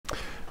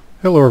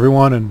Hello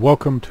everyone, and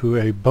welcome to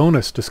a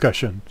bonus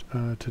discussion.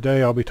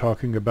 Today I'll be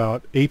talking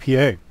about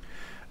APA.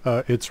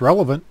 It's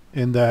relevant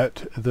in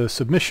that the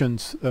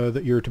submissions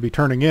that you're to be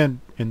turning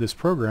in this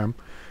program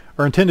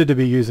are intended to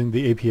be using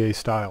the APA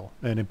style,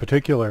 and in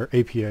particular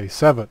APA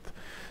 7th.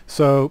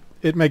 So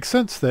it makes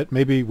sense that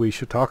maybe we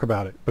should talk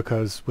about it,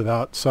 because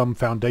without some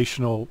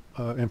foundational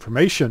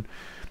information,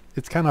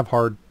 it's kind of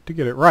hard to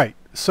get it right.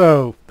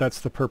 So that's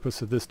the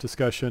purpose of this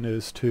discussion,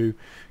 is to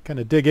kind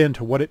of dig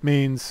into what it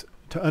means,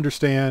 to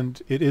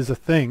understand it is a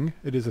thing.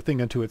 It is a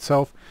thing unto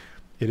itself.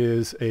 It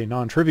is a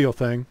non-trivial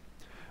thing,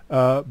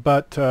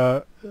 but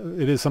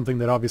it is something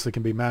that obviously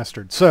can be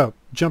mastered. So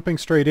jumping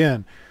straight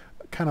in,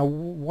 kind of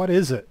what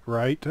is it,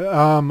 right?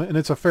 And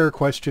it's a fair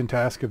question to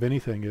ask of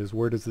anything, is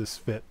where does this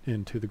fit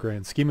into the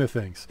grand scheme of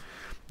things?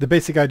 The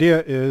basic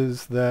idea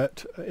is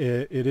that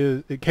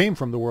it came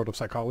from the world of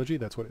psychology.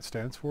 That's what it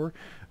stands for.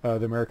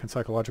 The American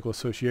Psychological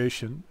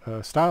Association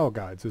style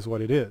guides is what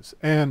it is.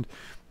 And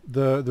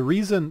the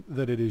reason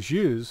that it is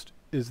used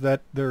is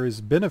that there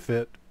is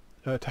benefit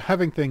to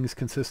having things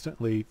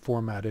consistently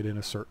formatted in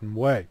a certain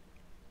way.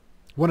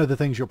 One of the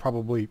things you'll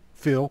probably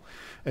feel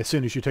as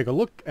soon as you take a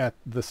look at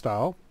the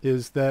style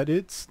is that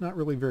it's not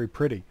really very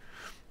pretty.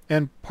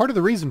 And part of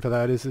the reason for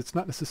that is it's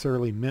not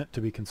necessarily meant to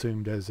be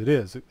consumed as it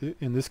is.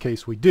 In this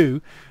case we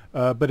do,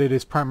 but it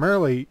is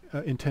primarily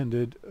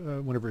intended,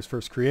 whenever it's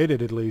first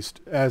created at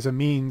least, as a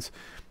means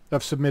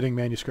of submitting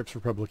manuscripts for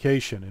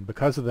publication. And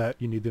because of that,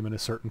 you need them in a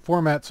certain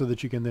format so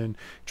that you can then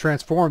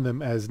transform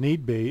them as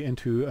need be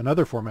into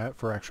another format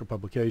for actual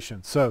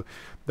publication. So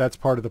that's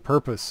part of the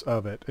purpose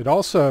of it. It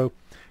also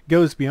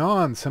goes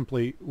beyond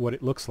simply what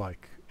it looks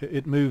like.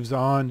 It moves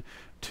on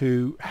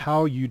to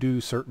how you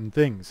do certain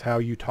things, how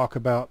you talk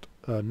about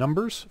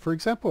numbers, for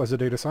example, as a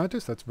data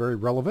scientist. That's very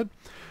relevant.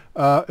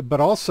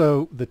 But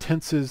also the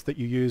tenses that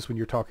you use when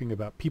you're talking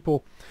about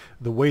people,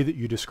 the way that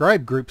you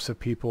describe groups of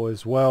people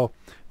as well,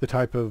 the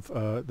type of,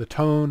 the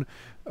tone,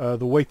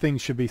 the way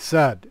things should be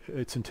said.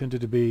 It's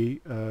intended to be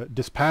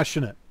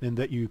dispassionate in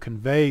that you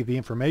convey the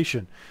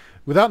information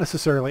without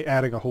necessarily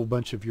adding a whole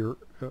bunch of your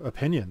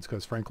opinions,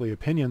 because frankly,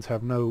 opinions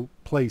have no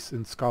place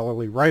in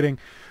scholarly writing.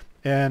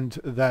 And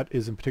that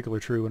is in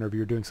particular true whenever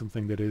you're doing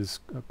something that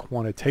is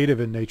quantitative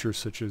in nature,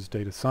 such as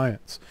data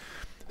science.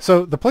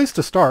 So the place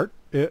to start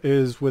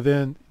is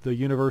within the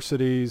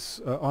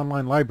university's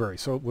online library.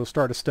 So we'll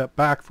start a step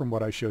back from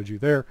what I showed you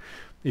there.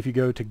 If you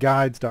go to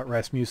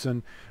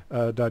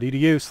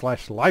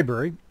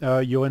guides.rasmussen.edu/library,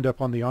 you'll end up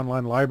on the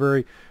online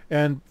library,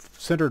 and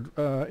centered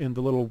in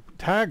the little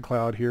tag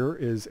cloud here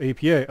is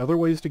APA. Other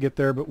ways to get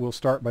there, but we'll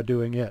start by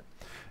doing it.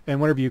 And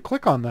whenever you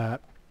click on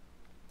that,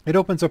 it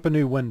opens up a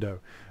new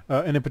window.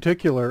 And in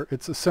particular,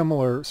 it's a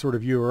similar sort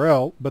of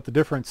URL, but the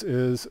difference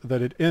is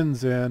that it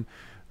ends in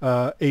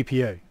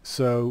APA.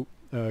 So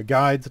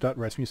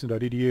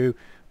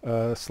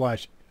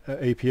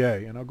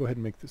guides.rasmussen.edu/APA. And I'll go ahead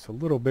and make this a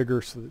little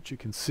bigger so that you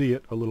can see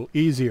it a little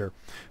easier.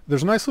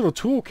 There's a nice little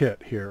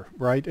toolkit here,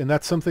 right? And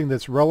that's something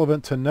that's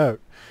relevant to note.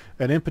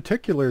 And in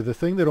particular, the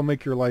thing that'll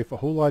make your life a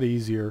whole lot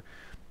easier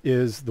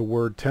is the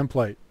word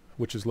template,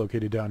 which is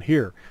located down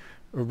here.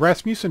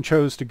 Rasmussen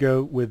chose to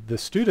go with the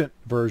student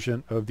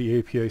version of the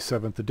APA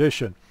 7th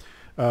edition,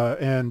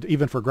 and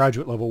even for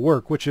graduate level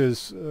work, which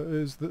is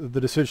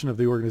the decision of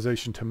the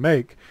organization to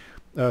make.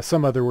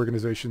 Some other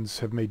organizations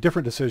have made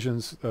different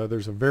decisions.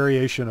 There's a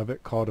variation of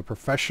it called a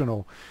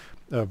professional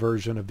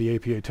version of the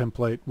APA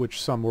template,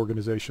 which some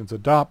organizations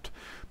adopt.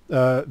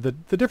 The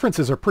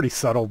differences are pretty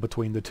subtle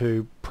between the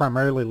two,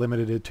 primarily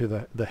limited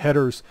to the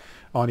headers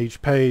on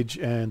each page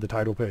and the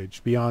title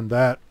page. Beyond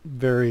that,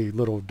 very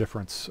little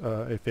difference,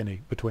 if any,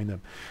 between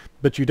them.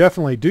 But you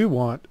definitely do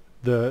want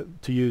to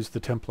use the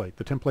template.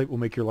 The template will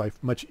make your life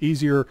much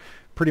easier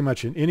pretty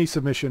much in any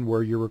submission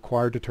where you're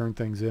required to turn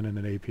things in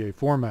an APA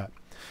format.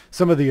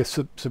 Some of the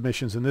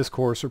submissions in this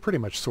course are pretty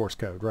much source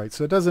code, right?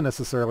 So it doesn't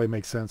necessarily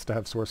make sense to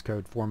have source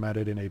code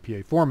formatted in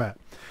APA format.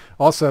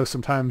 Also,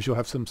 sometimes you'll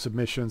have some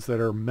submissions that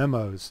are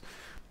memos.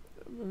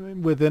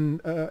 Within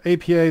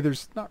APA,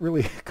 there's not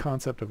really a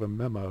concept of a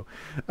memo.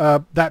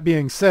 That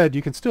being said,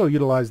 you can still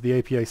utilize the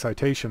APA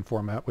citation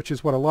format, which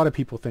is what a lot of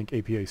people think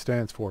APA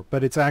stands for,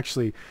 but it's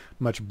actually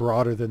much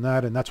broader than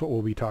that, and that's what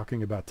we'll be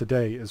talking about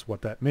today, is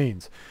what that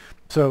means.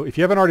 So if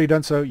you haven't already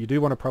done so, you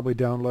do want to probably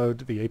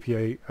download the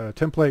APA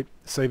template,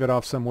 save it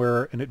off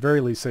somewhere, and at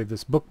very least save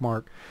this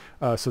bookmark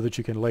so that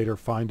you can later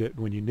find it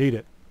when you need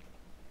it.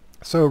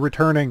 So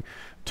returning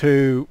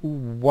to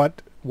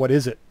what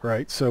is it,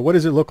 right? So what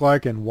does it look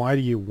like, and why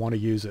do you want to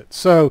use it?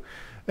 So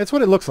that's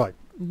what it looks like.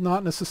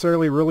 Not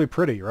necessarily really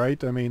pretty,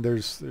 right? I mean,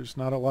 there's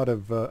not a lot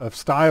of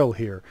style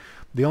here.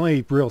 The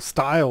only real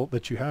style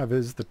that you have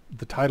is the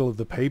title of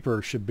the paper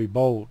should be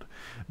bold.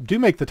 Do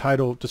make the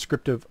title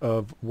descriptive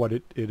of what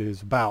it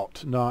is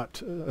about,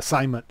 not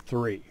assignment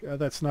 3.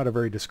 That's not a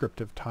very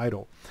descriptive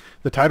title.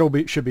 The title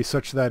should be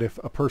such that if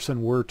a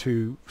person were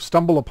to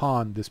stumble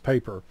upon this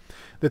paper,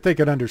 that they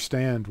could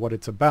understand what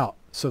it's about.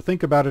 So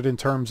think about it in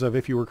terms of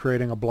if you were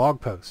creating a blog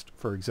post,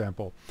 for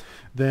example,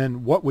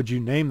 then what would you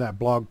name that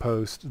blog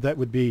post that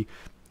would be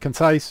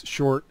concise,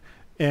 short,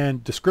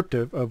 and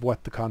descriptive of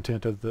what the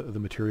content of the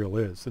material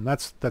is. And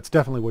that's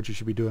definitely what you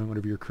should be doing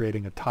whenever you're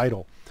creating a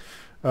title.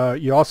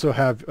 You also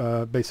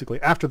have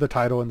basically after the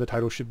title, and the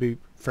title should be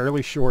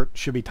fairly short,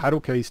 should be title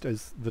cased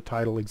as the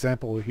title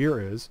example here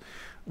is,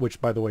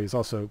 which by the way is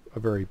also a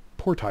very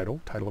poor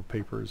title. Title of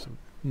paper is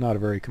not a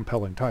very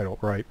compelling title,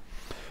 right?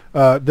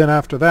 Then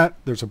after that,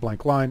 there's a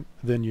blank line,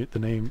 then the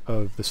name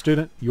of the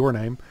student, your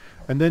name,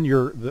 and then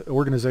the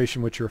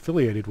organization which you're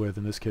affiliated with.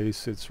 In this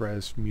case, it's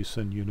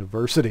Rasmussen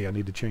University. I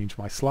need to change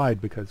my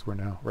slide because we're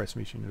now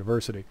Rasmussen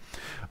University.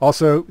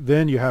 Also,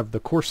 then you have the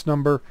course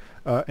number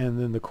and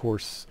then the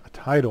course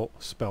title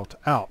spelt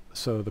out.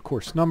 So the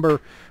course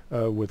number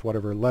with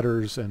whatever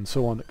letters and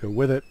so on that go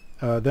with it.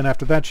 Then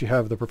after that, you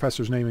have the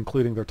professor's name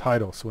including their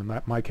title. So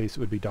in my case, it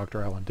would be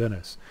Dr. Alan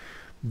Dennis.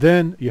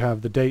 Then you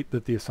have the date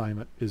that the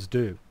assignment is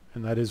due,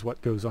 and that is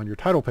what goes on your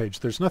title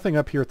page. There's nothing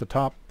up here at the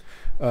top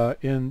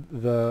in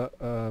the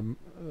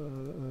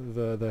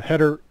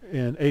header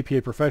in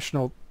APA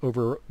Professional.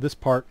 Over this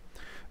part,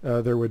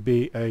 there would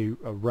be a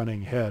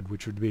running head,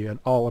 which would be an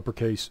all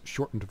uppercase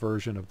shortened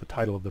version of the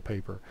title of the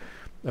paper.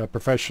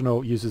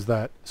 Professional uses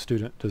that,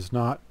 student does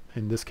not.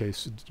 In this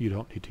case, you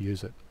don't need to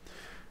use it.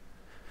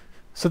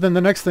 So then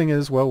the next thing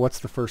is, well, what's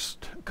the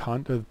first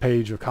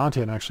page of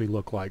content actually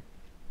look like?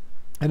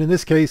 And in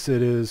this case,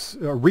 it is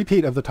a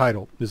repeat of the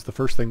title is the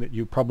first thing that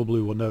you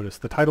probably will notice.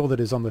 The title that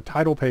is on the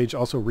title page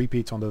also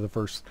repeats onto the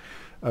first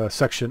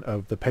section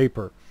of the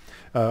paper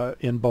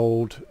in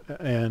bold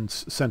and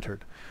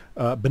centered.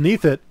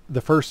 Beneath it, the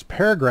first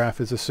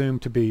paragraph is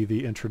assumed to be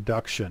the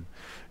introduction.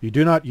 You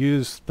do not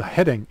use the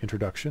heading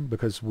introduction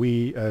because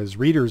we, as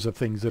readers of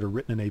things that are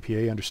written in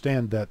APA,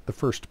 understand that the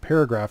first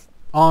paragraph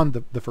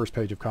on the first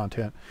page of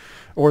content,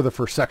 or the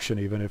first section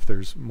even if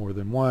there's more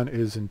than one,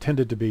 is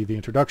intended to be the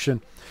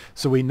introduction.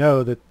 So we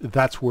know that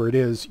that's where it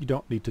is. You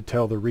don't need to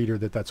tell the reader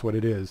that that's what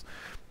it is.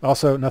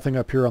 Also, nothing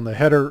up here on the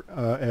header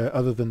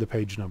other than the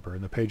page number,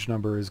 and the page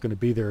number is going to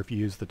be there if you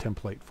use the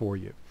template for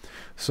you.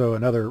 So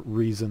another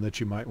reason that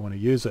you might want to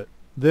use it.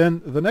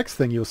 Then the next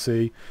thing you'll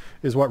see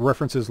is what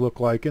references look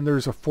like, and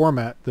there's a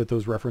format that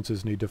those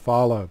references need to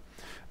follow,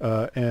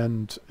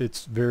 and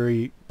it's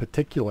very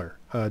particular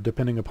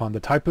depending upon the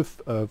type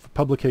of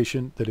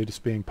publication that it is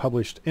being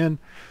published in.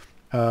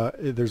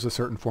 There's a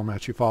certain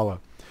format you follow.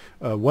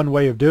 One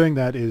way of doing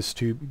that is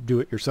to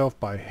do it yourself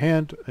by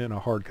hand in a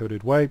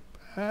hard-coded way.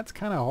 That's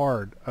kind of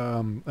hard.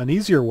 An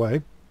easier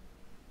way,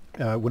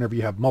 whenever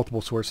you have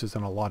multiple sources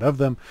and a lot of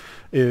them,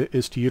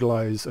 is to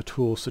utilize a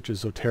tool such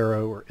as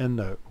Zotero or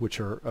EndNote, which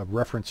are a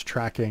reference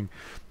tracking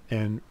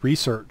and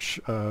research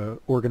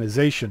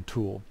organization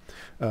tool.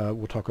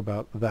 We'll talk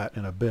about that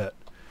in a bit.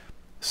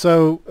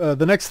 So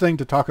the next thing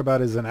to talk about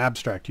is an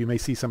abstract. You may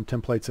see some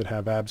templates that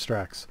have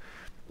abstracts.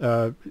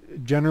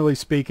 Generally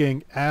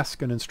speaking,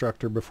 ask an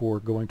instructor before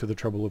going to the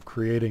trouble of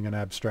creating an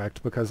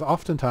abstract, because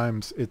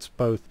oftentimes it's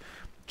both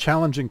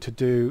challenging to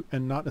do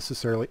and not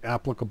necessarily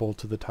applicable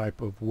to the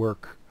type of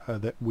work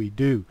that we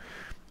do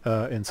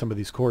in some of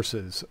these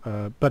courses.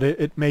 But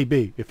it may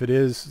be. If it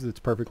is, it's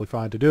perfectly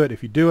fine to do it.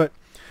 If you do it,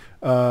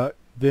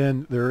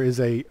 then there is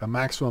a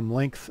maximum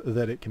length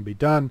that it can be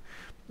done.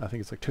 I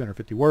think it's like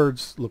 250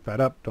 words. Look that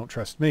up. Don't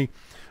trust me.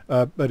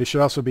 But it should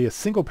also be a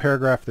single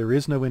paragraph. There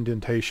is no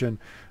indentation,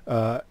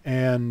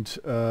 and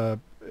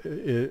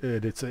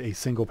it's a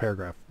single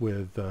paragraph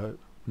with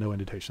no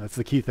indentation. That's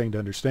the key thing to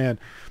understand.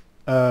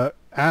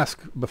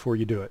 Ask before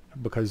you do it,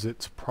 because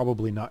it's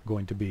probably not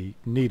going to be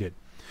needed.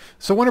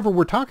 So whenever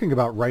we're talking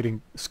about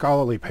writing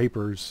scholarly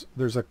papers,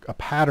 there's a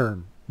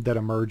pattern that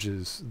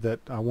emerges that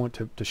I want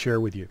to share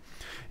with you.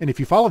 And if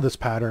you follow this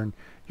pattern,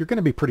 you're going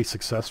to be pretty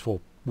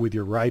successful with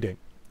your writing.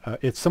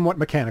 It's somewhat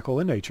mechanical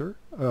in nature.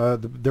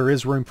 There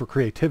is room for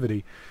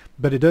creativity,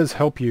 but it does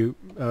help you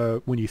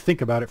when you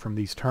think about it from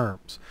these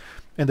terms.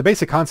 And the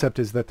basic concept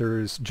is that there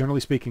is,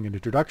 generally speaking, an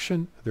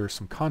introduction, there's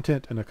some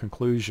content, and a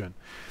conclusion.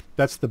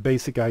 That's the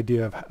basic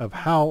idea of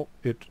how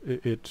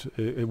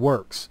it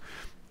works.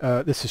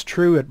 This is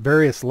true at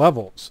various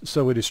levels.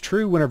 So it is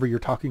true whenever you're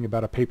talking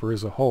about a paper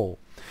as a whole.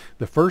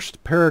 The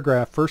first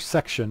paragraph, first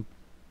section,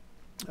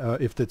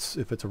 if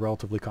it's a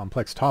relatively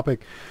complex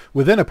topic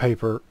within a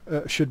paper,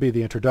 should be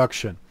the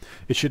introduction.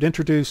 It should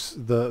introduce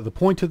the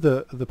point of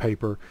the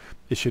paper.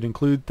 It should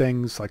include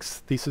things like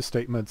thesis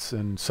statements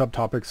and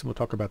subtopics, and we'll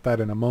talk about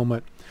that in a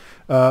moment.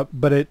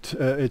 But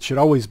it should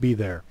always be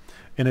there.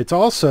 And it's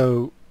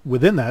also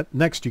within that,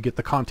 next you get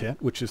the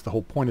content, which is the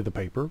whole point of the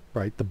paper,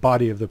 right? The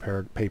body of the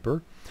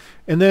paper.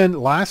 And then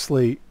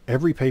lastly,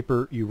 every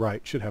paper you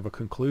write should have a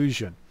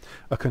conclusion.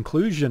 A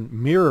conclusion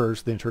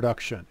mirrors the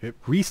introduction.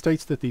 It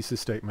restates the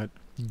thesis statement,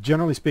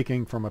 generally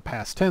speaking from a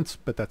past tense,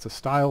 but that's a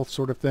style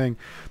sort of thing.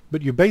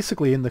 But you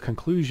basically, in the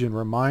conclusion,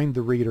 remind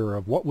the reader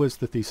of what was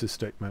the thesis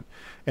statement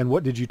and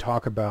what did you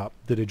talk about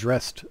that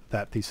addressed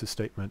that thesis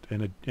statement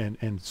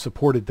and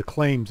supported the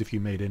claims, if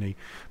you made any,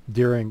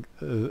 during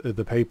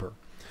the paper.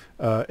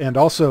 And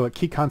also a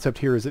key concept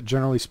here is that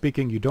generally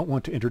speaking, you don't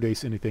want to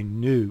introduce anything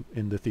new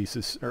in the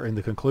thesis or in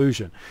the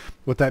conclusion.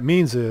 What that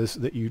means is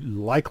that you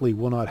likely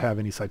will not have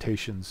any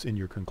citations in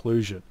your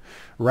conclusion.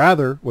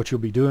 Rather, what you'll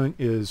be doing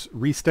is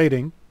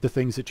restating the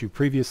things that you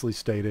previously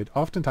stated,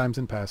 oftentimes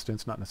in past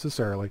tense, not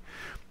necessarily,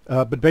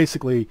 but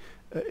basically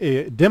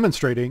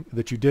demonstrating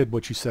that you did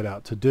what you set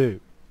out to do.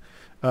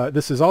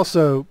 This is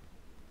also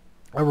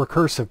a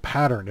recursive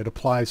pattern. It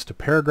applies to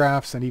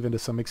paragraphs, and even to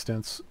some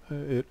extent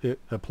it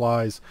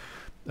applies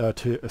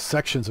to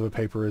sections of a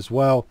paper as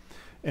well,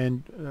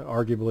 and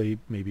arguably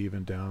maybe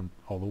even down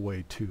all the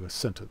way to a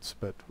sentence,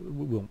 but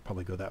we won't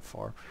probably go that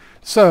far.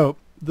 So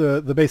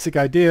the basic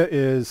idea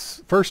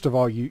is, first of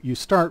all, you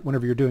start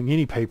whenever you're doing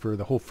any paper,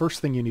 the whole first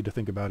thing you need to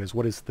think about is,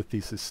 what is the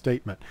thesis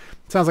statement?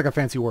 It sounds like a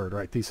fancy word,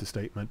 right? Thesis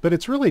statement, but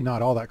it's really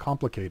not all that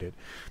complicated.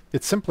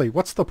 It's simply,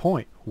 what's the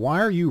point? Why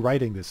are you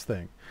writing this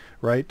thing?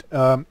 Right?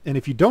 And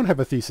if you don't have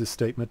a thesis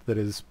statement that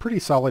is pretty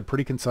solid,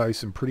 pretty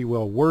concise, and pretty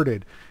well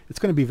worded, it's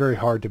going to be very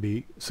hard to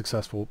be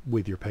successful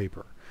with your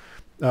paper.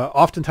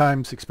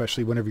 Oftentimes,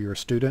 especially whenever you're a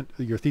student,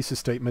 your thesis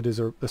statement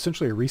is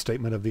essentially a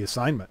restatement of the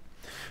assignment.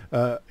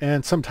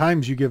 And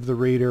sometimes you give the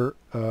reader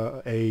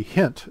a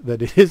hint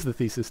that it is the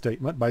thesis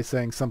statement by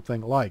saying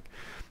something like,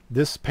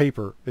 this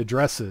paper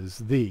addresses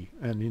the,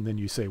 and then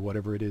you say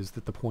whatever it is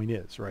that the point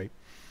is, right?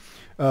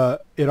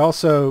 It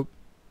also,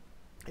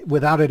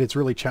 without it, it's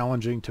really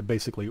challenging to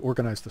basically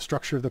organize the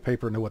structure of the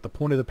paper, know what the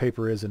point of the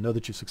paper is, and know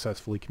that you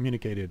successfully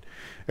communicated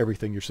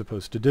everything you're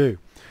supposed to do.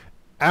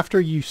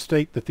 After you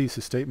state the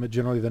thesis statement,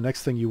 generally the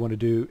next thing you want to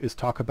do is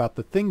talk about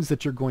the things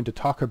that you're going to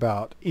talk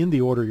about in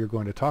the order you're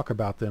going to talk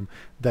about them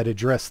that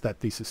address that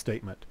thesis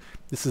statement.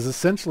 This is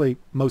essentially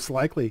most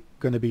likely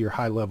going to be your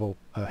high-level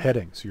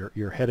headings,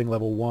 your heading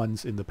level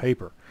ones in the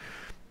paper.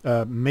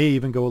 May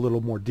even go a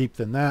little more deep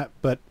than that,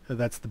 but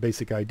that's the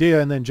basic idea.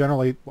 And then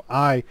generally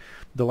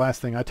the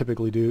last thing I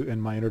typically do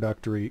in my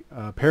introductory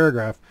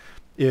paragraph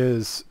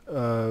is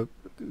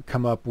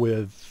come up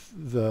with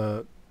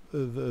the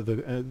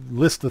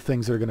list of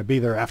things that are going to be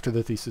there after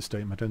the thesis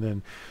statement, and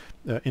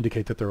then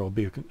indicate that there will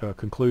be a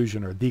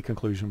conclusion, or the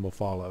conclusion will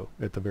follow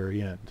at the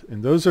very end.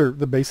 And those are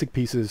the basic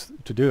pieces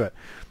to do it.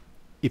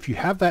 If you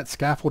have that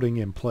scaffolding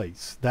in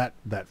place, that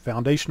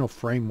foundational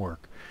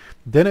framework,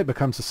 then it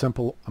becomes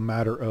a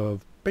matter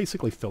of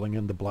basically filling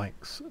in the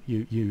blanks.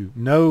 You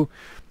know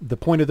the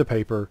point of the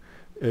paper,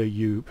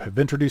 you have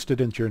introduced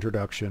it into your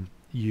introduction.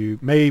 You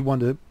may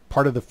want to,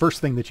 part of the first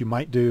thing that you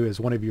might do as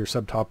one of your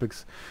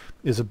subtopics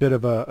is a bit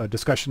of a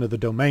discussion of the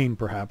domain,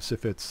 perhaps,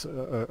 if it's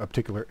a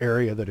particular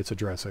area that it's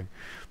addressing.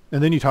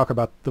 And then you talk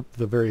about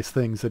the various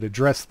things that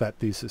address that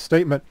thesis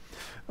statement.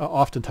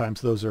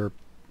 Oftentimes those are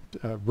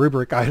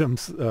rubric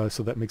items,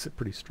 so that makes it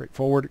pretty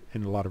straightforward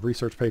in a lot of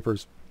research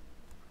papers.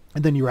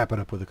 And then you wrap it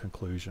up with a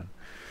conclusion.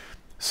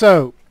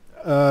 So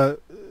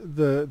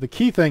the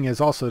key thing is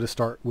also to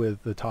start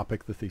with the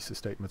topic, the thesis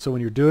statement. So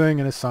when you're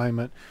doing an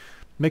assignment,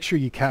 make sure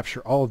you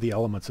capture all of the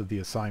elements of the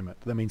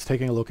assignment. That means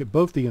taking a look at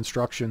both the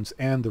instructions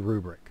and the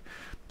rubric.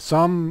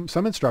 Some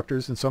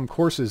instructors and some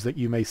courses that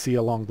you may see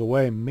along the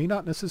way may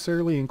not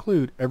necessarily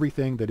include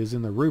everything that is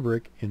in the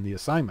rubric in the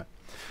assignment.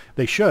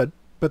 They should,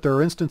 but there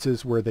are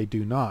instances where they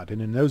do not.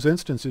 And in those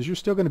instances, you're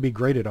still going to be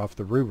graded off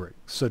the rubric.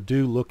 So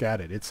do look at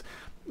it. It's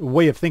a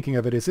way of thinking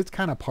of it is it's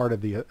kind of part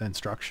of the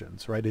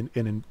instructions, right?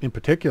 And in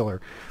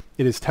particular,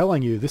 it is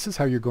telling you this is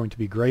how you're going to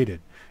be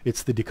graded.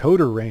 It's the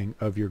decoder ring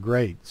of your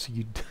grade. So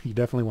you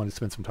definitely want to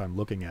spend some time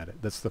looking at it.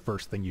 That's the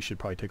first thing you should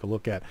probably take a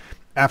look at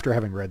after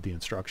having read the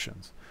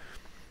instructions.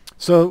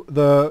 So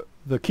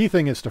the key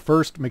thing is to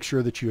first make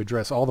sure that you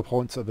address all the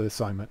points of the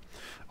assignment.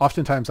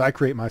 Oftentimes I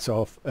create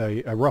myself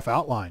a rough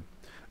outline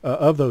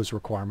of those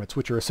requirements,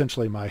 which are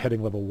essentially my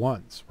heading level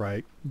ones,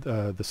 right?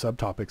 The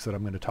subtopics that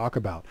I'm going to talk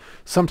about.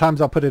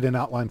 Sometimes I'll put it in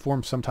outline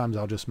form. Sometimes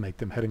I'll just make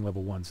them heading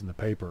level ones in the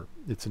paper.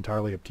 It's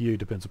entirely up to you. It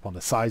depends upon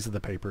the size of the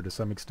paper, to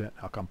some extent,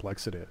 how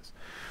complex it is.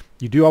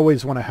 You do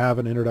always want to have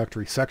an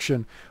introductory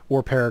section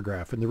or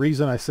paragraph. And the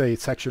reason I say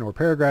section or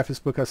paragraph is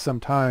because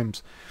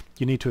sometimes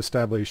you need to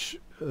establish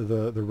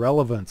the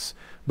relevance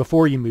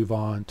before you move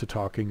on to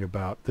talking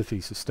about the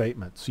thesis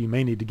statement. So you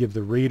may need to give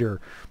the reader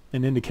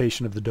an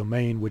indication of the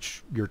domain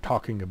which you're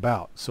talking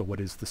about. So what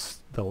is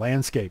the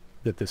landscape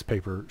that this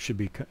paper should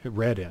be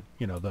read in?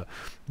 You know,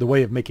 the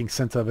way of making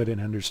sense of it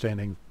and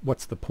understanding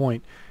what's the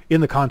point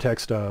in the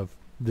context of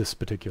this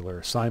particular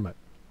assignment.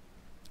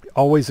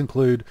 Always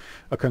include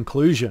a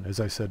conclusion,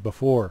 as I said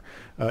before.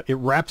 It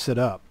wraps it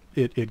up.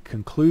 It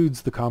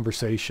concludes the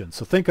conversation.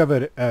 So think of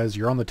it as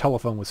you're on the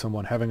telephone with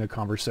someone having a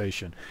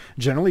conversation.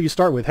 Generally, you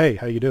start with, hey,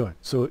 how you doing?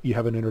 So you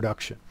have an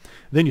introduction.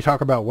 Then you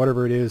talk about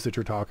whatever it is that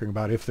you're talking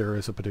about, if there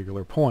is a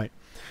particular point.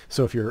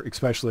 So if you're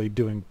especially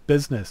doing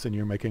business and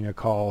you're making a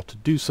call to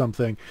do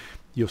something,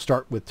 you'll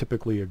start with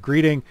typically a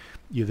greeting.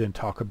 You then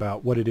talk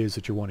about what it is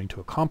that you're wanting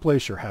to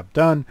accomplish or have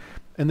done.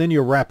 and then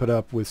you'll wrap it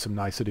up with some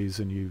niceties,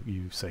 and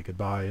you say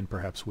goodbye and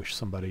perhaps wish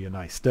somebody a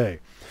nice day.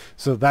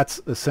 So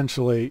that's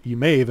essentially, you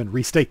may even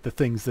restate the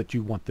things that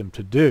you want them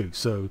to do.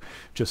 So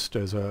just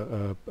as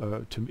to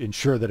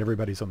ensure that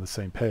everybody's on the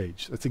same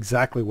page. That's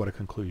exactly what a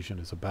conclusion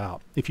is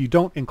about. If you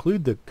don't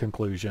include the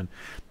conclusion,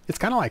 it's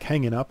kind of like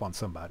hanging up on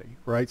somebody,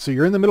 right? So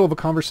you're in the middle of a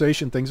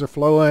conversation, things are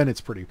flowing, it's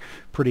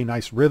pretty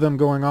nice rhythm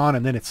going on,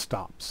 and then it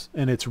stops,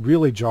 and it's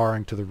really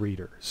jarring to the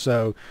reader.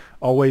 So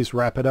always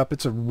wrap it up.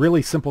 It's a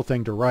really simple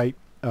thing to write,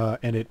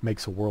 and it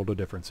makes a world of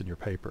difference in your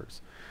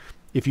papers.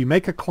 If you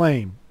make a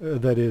claim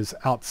that is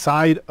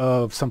outside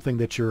of something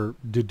that you're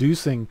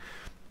deducing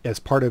as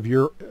part of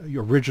your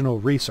original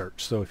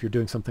research, so if you're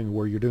doing something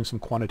where you're doing some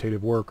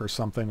quantitative work or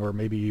something, or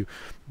maybe you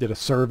did a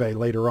survey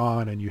later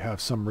on and you have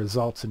some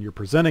results and you're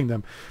presenting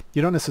them,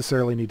 you don't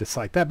necessarily need to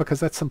cite that because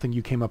that's something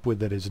you came up with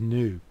that is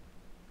new.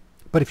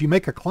 But if you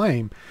make a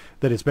claim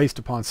that is based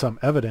upon some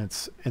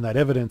evidence, and that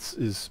evidence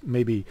is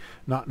maybe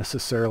not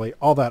necessarily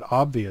all that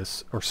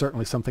obvious, or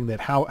certainly something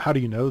that, how do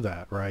you know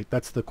that, right?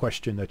 That's the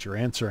question that you're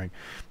answering.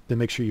 Then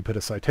make sure you put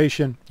a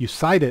citation. You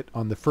cite it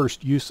on the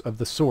first use of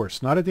the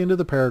source, not at the end of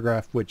the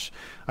paragraph, which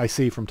I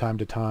see from time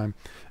to time,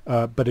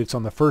 but it's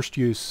on the first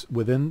use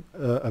within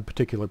a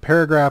particular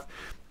paragraph.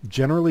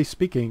 Generally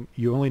speaking,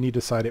 you only need to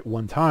cite it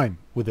one time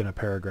within a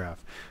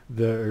paragraph.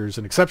 There's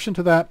an exception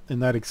to that,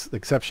 and that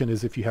exception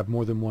is if you have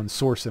more than one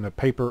source in a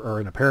paper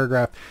or in a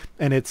paragraph,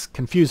 and it's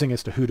confusing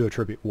as to who to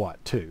attribute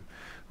what to,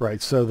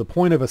 right? So the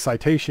point of a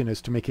citation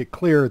is to make it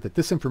clear that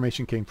this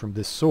information came from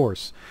this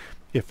source.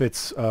 If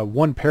it's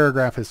one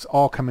paragraph is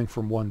all coming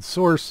from one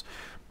source,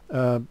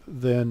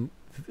 then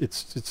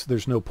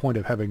there's no point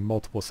of having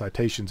multiple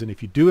citations. And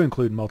if you do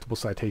include multiple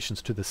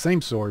citations to the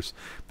same source,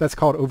 that's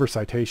called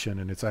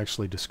overcitation, and it's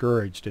actually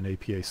discouraged in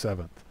APA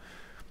 7th.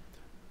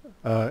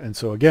 And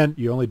so again,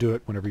 you only do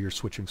it whenever you're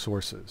switching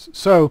sources.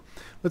 So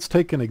let's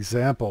take an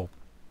example.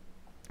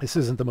 This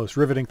isn't the most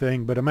riveting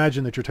thing, but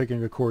imagine that you're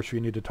taking a course where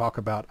you need to talk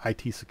about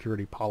IT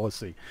security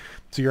policy.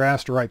 So you're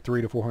asked to write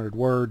 300 to 400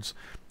 words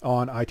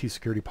on IT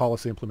security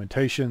policy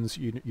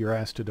implementations. You're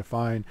asked to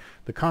define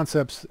the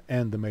concepts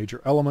and the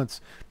major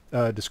elements,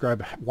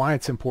 describe why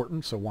it's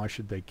important, so why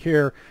should they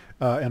care,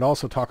 and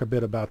also talk a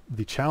bit about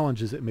the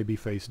challenges that may be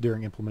faced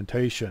during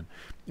implementation.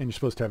 And you're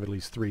supposed to have at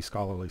least 3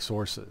 scholarly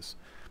sources.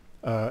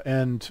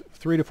 And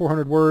 300 to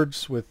 400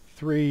 words with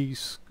 3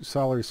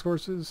 scholarly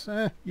sources,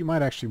 you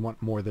might actually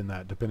want more than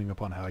that depending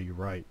upon how you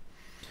write.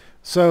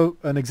 So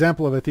an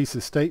example of a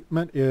thesis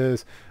statement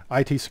is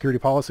IT security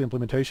policy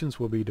implementations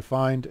will be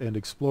defined and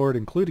explored,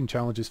 including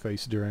challenges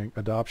faced during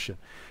adoption.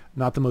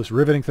 Not the most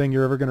riveting thing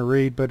you're ever going to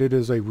read, but it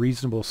is a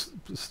reasonable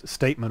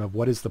statement of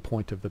what is the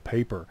point of the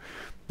paper.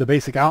 The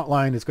basic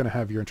outline is going to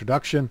have your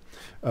introduction,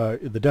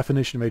 the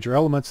definition of major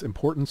elements,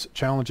 importance,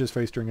 challenges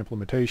faced during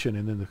implementation,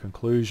 and then the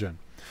conclusion.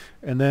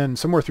 And then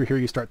somewhere through here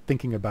you start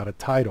thinking about a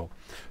title.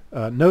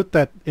 Note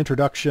that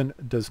introduction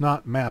does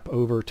not map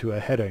over to a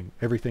heading.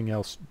 Everything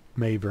else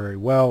may very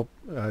well.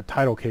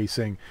 Title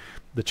casing,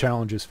 the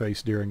challenges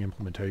faced during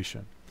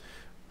implementation.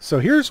 So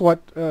here's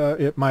what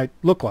it might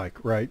look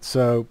like, right?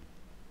 So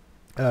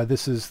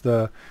this is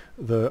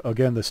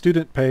again the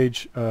student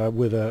page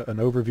with an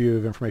overview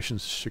of information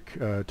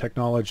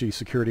technology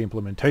security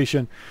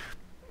implementation.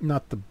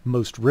 Not the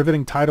most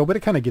riveting title, but it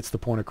kind of gets the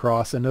point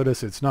across. And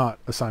notice it's not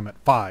assignment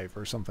 5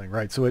 or something,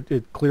 right? So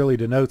it clearly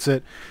denotes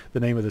it, the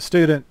name of the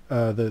student,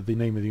 the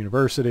name of the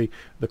university,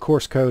 the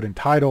course code and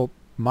title,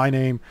 my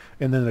name,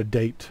 and then a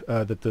date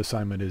that the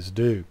assignment is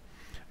due.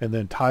 And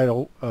then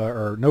title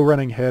or no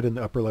running head in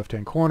the upper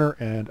left-hand corner,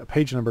 and a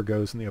page number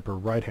goes in the upper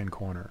right-hand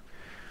corner.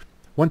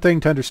 One thing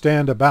to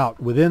understand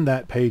about within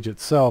that page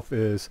itself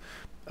is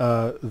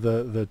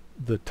the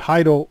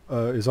title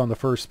is on the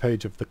first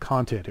page of the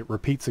content. It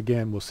repeats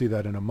again. We'll see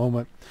that in a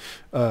moment.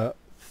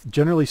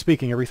 Generally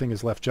speaking, everything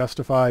is left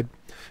justified.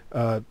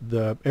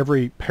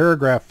 Every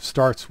paragraph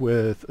starts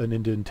with an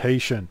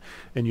indentation,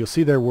 and you'll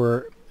see there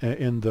where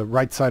in the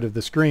right side of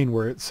the screen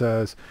where it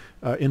says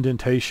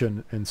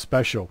indentation and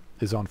special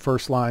is on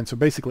first line. So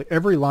basically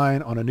every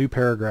line on a new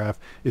paragraph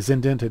is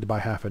indented by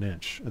 ½ an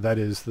inch. That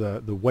is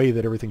the way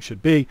that everything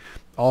should be.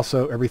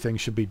 Also, everything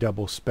should be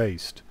double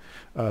spaced.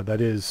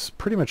 That is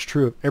pretty much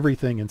true of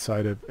everything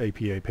inside of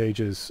APA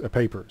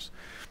papers.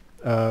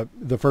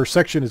 The first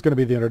section is going to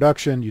be the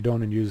introduction. You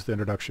don't use the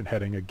introduction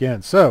heading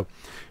again. So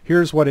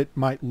here's what it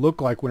might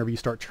look like whenever you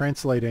start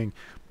translating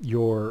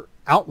your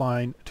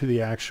outline to the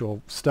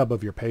actual stub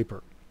of your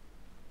paper.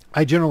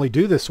 I generally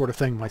do this sort of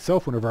thing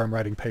myself whenever I'm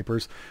writing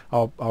papers.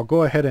 I'll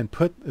go ahead and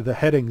put the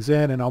headings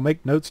in, and I'll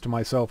make notes to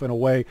myself in a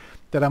way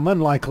that I'm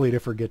unlikely to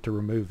forget to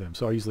remove them.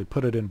 So I usually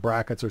put it in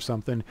brackets or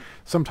something.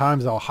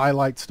 Sometimes I'll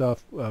highlight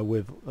stuff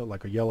with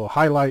like a yellow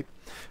highlight.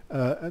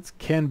 That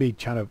can be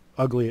kind of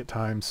ugly at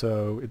times,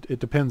 so it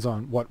depends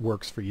on what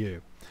works for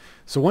you.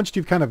 So once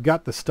you've kind of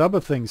got the stub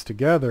of things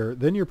together,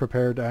 then you're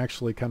prepared to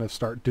actually kind of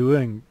start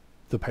doing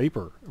the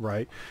paper,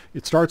 right?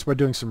 It starts by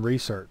doing some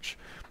research.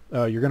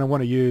 You're going to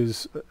want to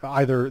use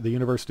either the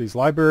university's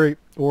library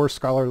or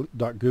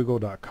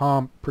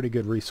scholar.google.com, pretty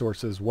good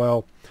resource as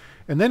well.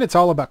 And then it's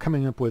all about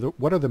coming up with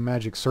what are the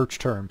magic search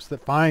terms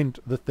that find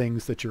the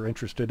things that you're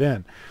interested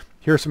in.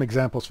 Here are some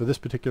examples for this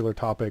particular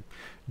topic.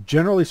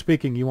 Generally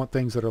speaking, you want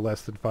things that are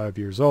less than 5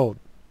 years old.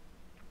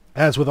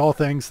 As with all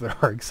things, there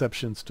are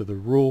exceptions to the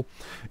rule.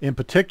 In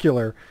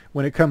particular,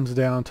 when it comes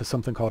down to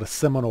something called a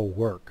seminal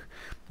work.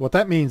 What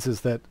that means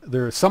is that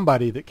there is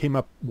somebody that came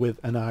up with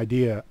an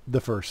idea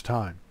the first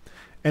time,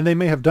 and they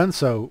may have done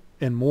so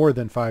in more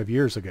than 5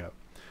 years ago.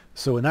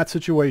 So in that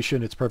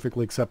situation, it's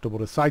perfectly acceptable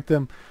to cite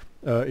them.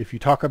 If you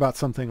talk about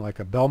something like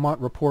a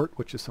Belmont report,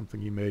 which is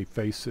something you may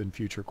face in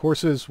future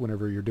courses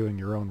whenever you're doing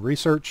your own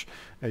research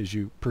as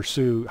you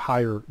pursue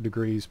higher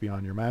degrees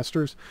beyond your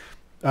master's,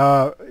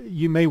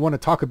 you may want to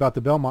talk about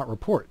the Belmont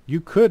report. You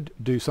could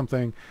do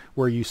something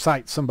where you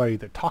cite somebody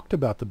that talked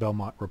about the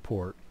Belmont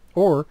report,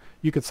 or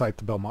you could cite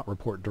the Belmont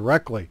report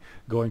directly,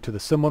 going to the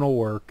seminal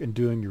work and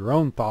doing your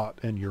own thought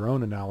and your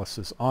own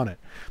analysis on it.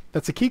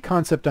 That's a key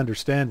concept to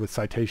understand with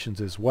citations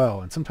as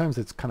well, and sometimes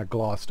it's kind of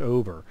glossed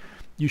over.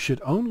 You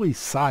should only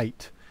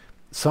cite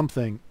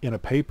something in a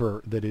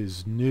paper that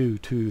is new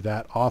to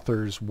that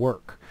author's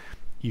work.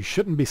 You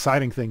shouldn't be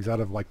citing things out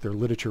of like their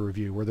literature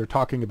review where they're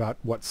talking about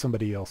what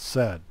somebody else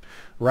said.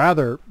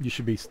 Rather, you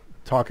should be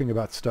talking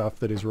about stuff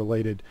that is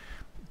related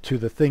to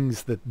the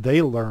things that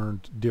they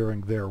learned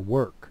during their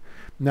work.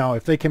 Now,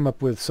 if they came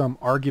up with some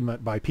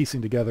argument by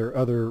piecing together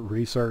other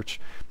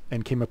research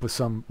and came up with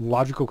some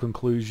logical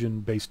conclusion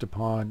based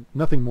upon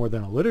nothing more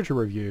than a literature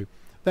review,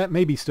 that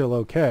may be still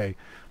okay,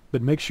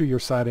 but make sure you're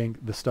citing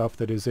the stuff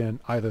that is in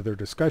either their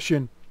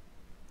discussion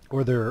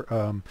or their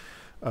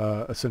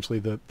essentially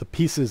the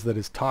pieces that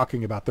is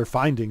talking about their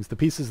findings, the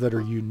pieces that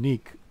are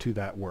unique to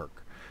that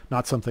work,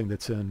 not something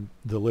that's in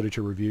the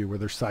literature review where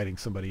they're citing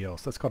somebody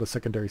else. That's called a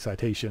secondary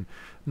citation.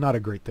 Not a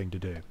great thing to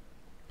do.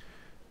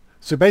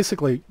 So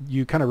basically,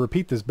 you kind of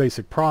repeat this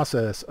basic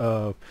process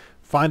of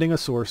finding a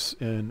source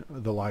in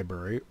the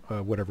library,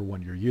 whatever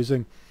one you're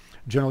using.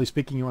 Generally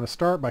speaking, you want to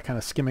start by kind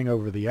of skimming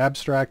over the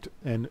abstract,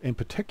 and in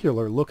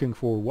particular looking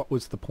for what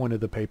was the point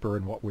of the paper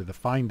and what were the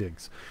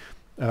findings.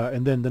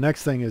 And then the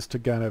next thing is to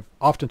kind of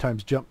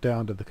oftentimes jump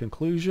down to the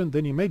conclusion.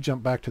 Then you may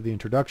jump back to the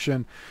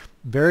introduction.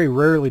 Very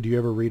rarely do you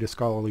ever read a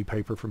scholarly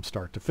paper from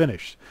start to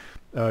finish.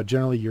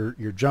 Generally,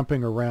 you're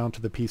jumping around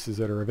to the pieces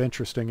that are of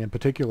interesting, in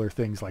particular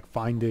things like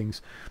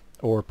findings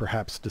or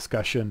perhaps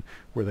discussion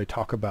where they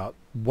talk about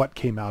what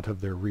came out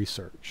of their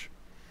research.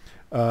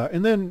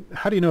 And then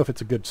how do you know if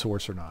it's a good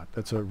source or not?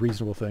 That's a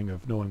reasonable thing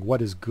of knowing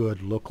what does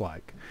good look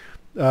like.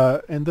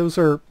 And those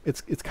are,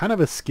 it's kind of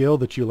a skill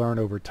that you learn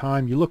over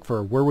time. You look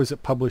for where was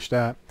it published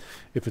at.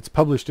 If it's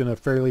published in a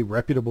fairly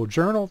reputable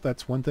journal,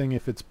 that's one thing.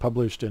 If it's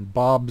published in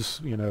Bob's,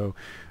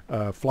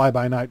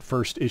 fly-by-night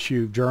first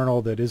issue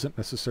journal that isn't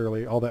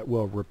necessarily all that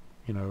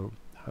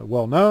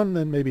well known,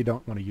 then maybe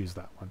don't want to use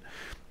that one.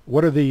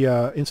 What are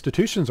the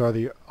institutions are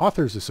the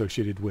authors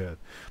associated with?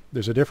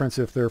 There's a difference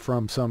if they're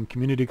from some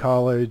community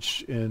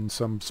college in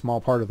some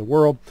small part of the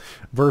world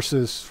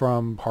versus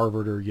from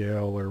Harvard or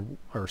Yale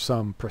or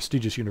some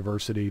prestigious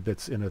university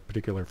that's in a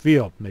particular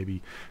field,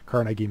 maybe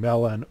Carnegie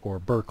Mellon or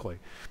Berkeley.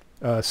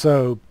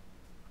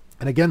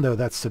 And again, though,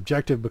 that's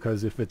subjective,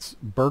 because if it's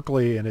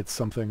Berkeley and it's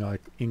something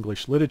like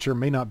English literature,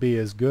 may not be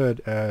as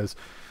good as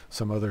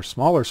some other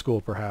smaller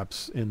school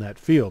perhaps in that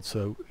field.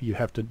 So you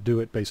have to do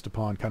it based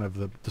upon kind of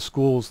the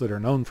schools that are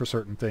known for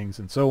certain things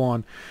and so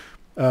on.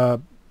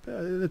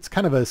 It's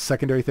kind of a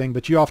secondary thing,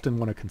 but you often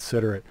want to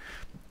consider it.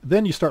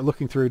 Then you start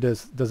looking through,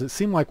 does it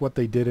seem like what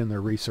they did in their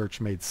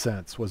research made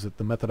sense? Was it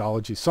the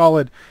methodology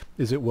solid?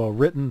 Is it well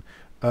written?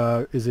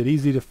 Is it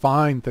easy to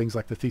find things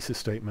like the thesis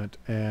statement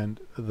and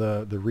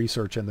the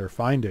research and their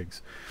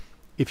findings?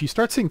 If you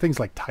start seeing things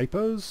like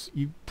typos,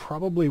 you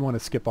probably want to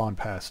skip on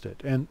past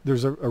it. And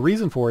there's a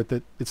reason for it,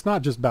 that it's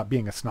not just about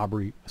being a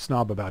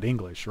snob about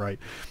English, right?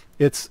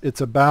 It's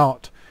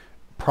about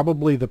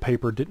probably the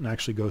paper didn't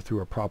actually go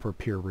through a proper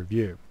peer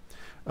review.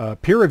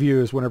 Peer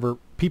review is whenever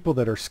people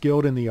that are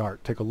skilled in the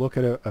art take a look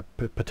at a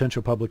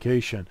potential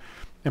publication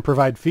and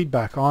provide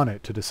feedback on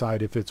it to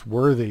decide if it's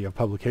worthy of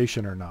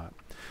publication or not.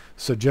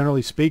 So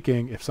generally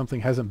speaking, if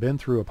something hasn't been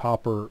through a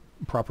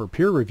proper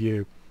peer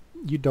review,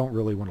 you don't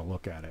really want to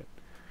look at it.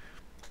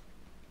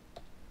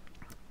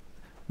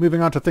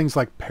 Moving on to things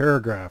like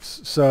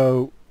paragraphs.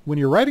 So when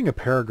you're writing a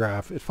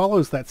paragraph, it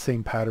follows that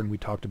same pattern we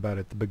talked about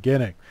at the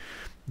beginning.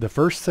 The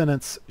first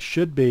sentence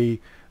should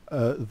be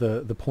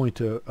the point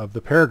of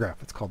the paragraph.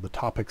 It's called the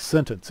topic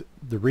sentence.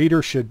 The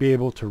reader should be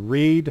able to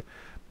read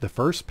the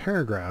first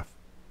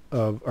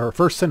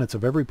first sentence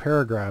of every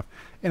paragraph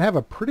and have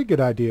a pretty good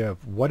idea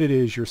of what it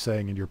is you're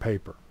saying in your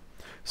paper.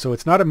 So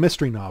it's not a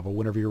mystery novel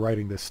whenever you're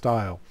writing this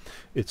style.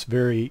 It's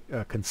very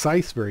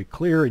concise, very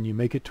clear, and you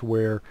make it to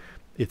where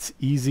it's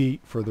easy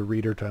for the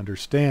reader to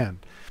understand.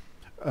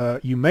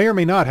 You may or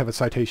may not have a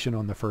citation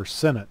on the first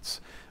sentence.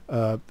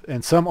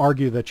 And some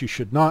argue that you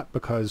should not,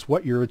 because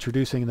what you're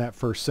introducing in that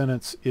first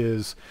sentence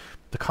is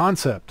the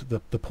concept,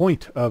 the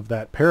point of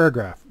that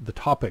paragraph, the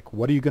topic.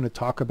 What are you going to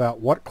talk about?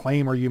 What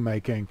claim are you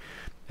making?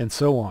 And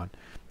so on.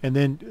 And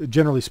then,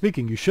 generally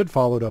speaking, you should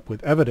follow it up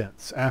with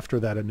evidence after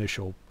that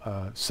initial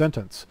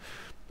sentence.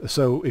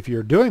 So if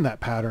you're doing that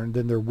pattern,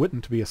 then there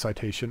wouldn't be a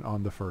citation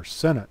on the first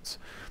sentence.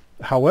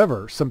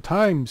 However,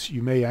 sometimes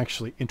you may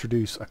actually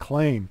introduce a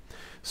claim.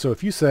 So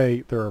if you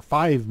say there are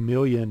 5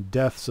 million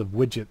deaths of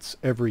widgets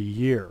every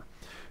year,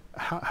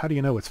 how do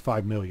you know it's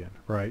 5 million,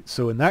 right?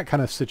 So in that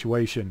kind of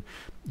situation,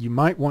 you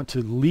might want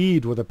to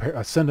lead with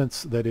a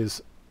sentence that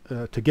is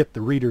to get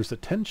the reader's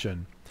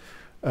attention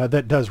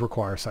that does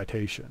require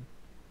citation.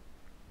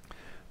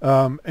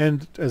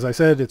 And as I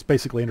said, it's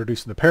basically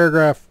introduced in the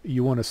paragraph.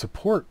 You want to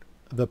support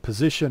the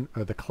position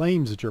or the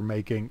claims that you're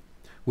making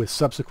with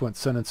subsequent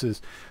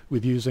sentences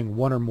with using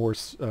one or more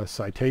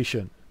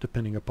citation,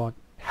 depending upon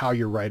how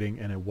you're writing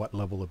and at what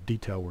level of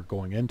detail we're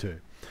going into.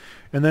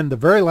 And then the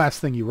very last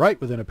thing you write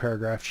within a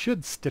paragraph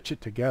should stitch it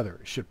together.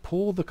 It should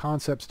pull the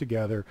concepts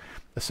together,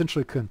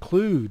 essentially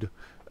conclude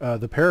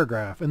the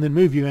paragraph, and then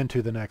move you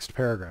into the next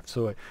paragraph.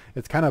 So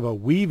it's kind of a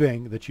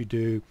weaving that you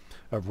do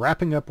of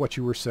wrapping up what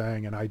you were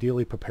saying and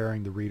ideally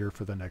preparing the reader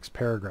for the next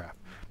paragraph.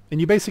 And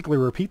you basically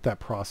repeat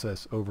that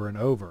process over and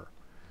over.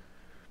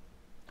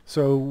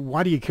 So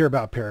why do you care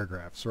about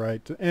paragraphs,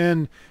 right?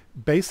 And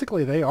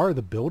basically they are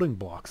the building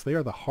blocks. They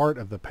are the heart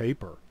of the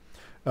paper.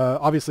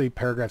 Obviously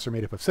paragraphs are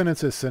made up of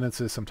sentences.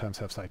 Sentences sometimes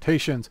have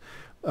citations,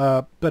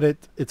 but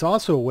it's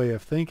also a way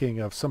of thinking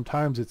of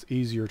sometimes it's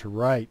easier to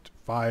write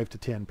 5 to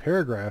 10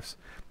 paragraphs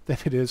than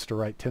it is to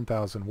write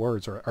 10,000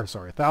 words, or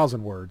sorry,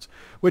 1,000 words,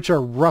 which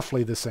are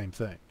roughly the same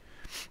thing.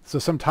 So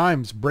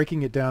sometimes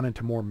breaking it down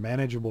into more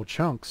manageable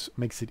chunks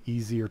makes it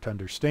easier to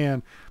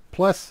understand.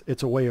 Plus,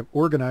 it's a way of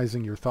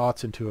organizing your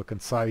thoughts into a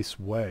concise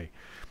way.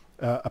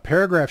 A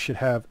paragraph should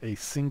have a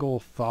single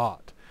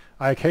thought.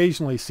 I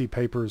occasionally see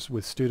papers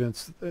with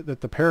students that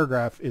the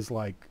paragraph is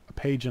like 1.5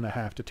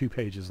 pages to 2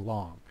 pages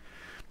long.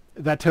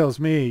 That tells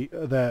me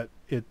that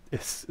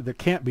there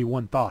can't be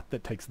one thought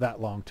that takes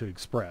that long to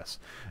express.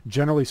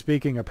 Generally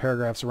speaking, a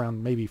paragraph's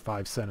around maybe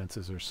 5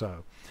 sentences or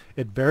so.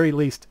 At very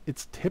least,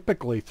 it's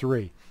typically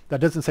 3.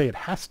 That doesn't say it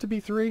has to be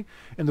 3,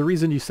 and the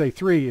reason you say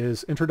 3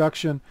 is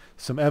introduction,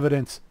 some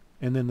evidence,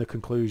 and then the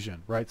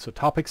conclusion, right? So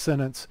topic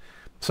sentence,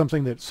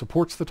 something that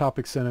supports the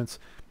topic sentence,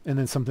 and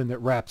then something that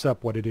wraps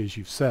up what it is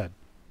you've said.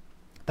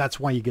 That's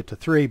why you get to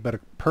 3, but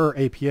per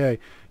APA,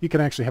 you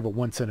can actually have a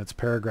 1-sentence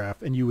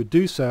paragraph, and you would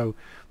do so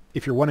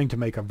if you're wanting to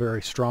make a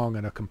very strong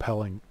and a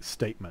compelling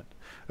statement,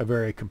 a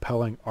very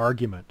compelling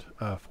argument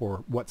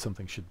for what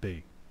something should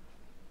be.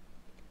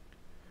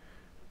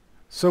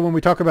 So when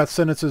we talk about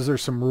sentences,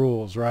 there's some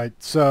rules, right?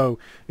 So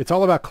it's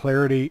all about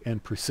clarity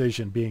and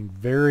precision, being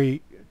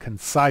very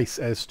concise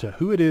as to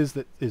who it is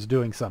that is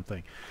doing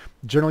something.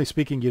 Generally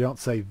speaking, you don't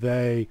say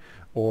they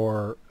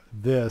or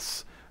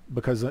this,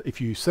 because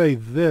if you say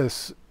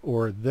this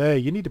or they,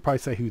 you need to probably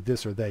say who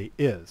this or they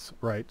is,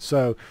 right?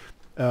 So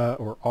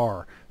or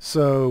are.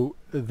 So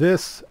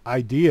this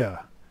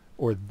idea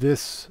or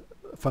this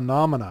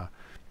phenomena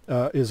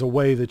is a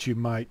way that you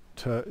might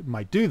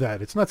do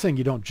that. It's not saying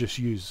you don't just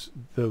use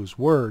those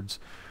words,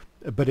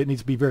 but it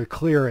needs to be very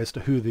clear as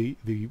to who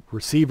the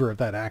receiver of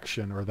that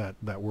action or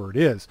that word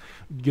is.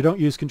 You don't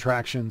use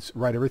contractions,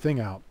 write everything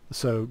out.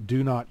 So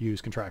do not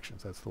use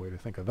contractions. That's the way to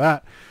think of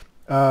that.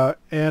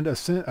 And a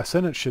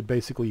sentence should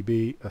basically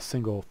be a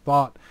single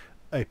thought,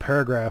 a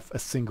paragraph, a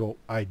single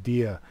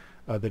idea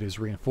that is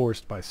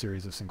reinforced by a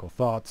series of single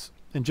thoughts.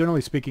 And generally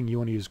speaking, you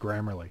want to use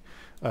Grammarly.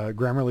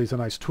 Grammarly is a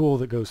nice tool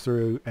that goes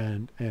through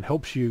and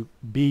helps you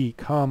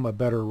become a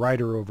better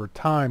writer over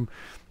time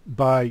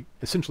by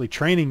essentially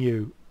training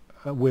you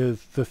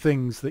with the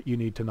things that you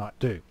need to not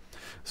do.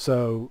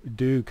 So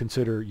do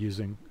consider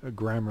using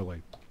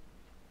Grammarly.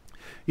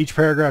 Each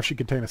paragraph should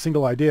contain a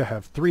single idea,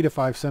 have 3 to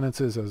 5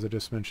 sentences, as I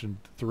just mentioned,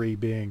 3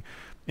 being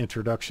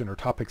introduction or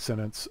topic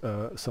sentence,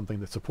 something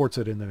that supports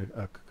it, and then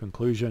a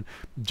conclusion.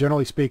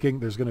 Generally speaking,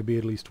 there's going to be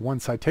at least 1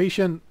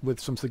 citation with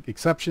some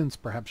exceptions.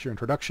 Perhaps your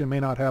introduction may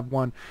not have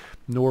one,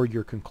 nor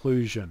your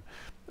conclusion.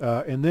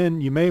 And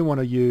then you may want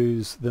to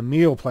use the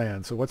meal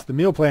plan. So what's the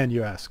meal plan,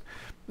 you ask?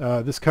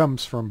 This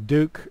comes from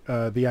Duke.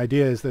 The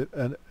idea is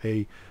that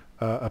a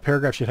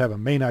paragraph should have a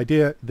main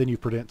idea, then you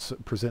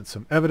present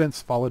some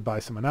evidence followed by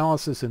some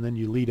analysis, and then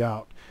you lead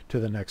out to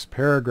the next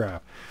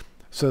paragraph.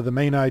 So the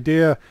main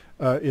idea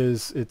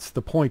it's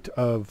the point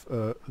of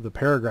the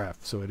paragraph,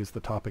 so it is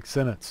the topic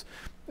sentence.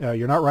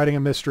 You're not writing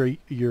a mystery,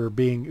 you're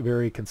being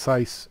very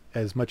concise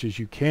as much as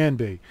you can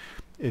be.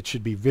 It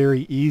should be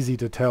very easy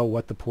to tell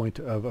what the point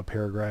of a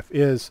paragraph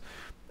is,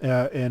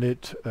 and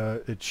it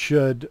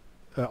should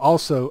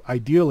also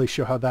ideally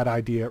show how that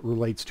idea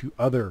relates to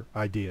other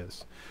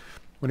ideas.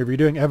 Whenever you're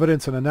doing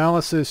evidence and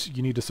analysis,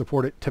 you need to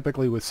support it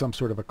typically with some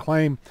sort of a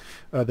claim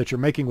that you're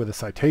making with a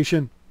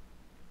citation.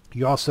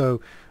 You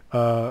also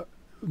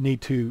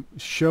need to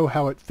show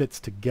how it fits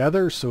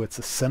together, so it's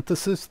a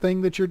synthesis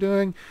thing that you're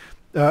doing.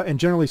 And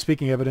generally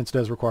speaking, evidence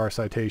does require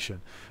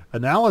citation.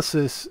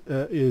 Analysis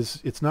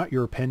it's not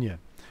your opinion.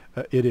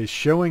 It is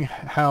showing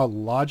how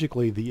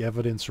logically the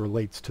evidence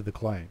relates to the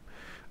claim.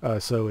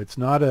 So it's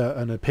not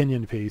an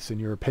opinion piece, and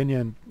your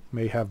opinion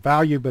may have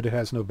value, but it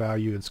has no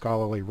value in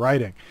scholarly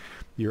writing.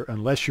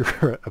 unless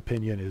your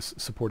opinion is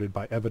supported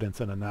by evidence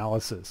and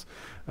analysis,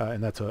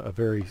 and that's a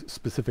very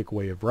specific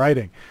way of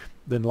writing.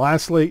 Then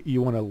lastly,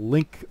 you want to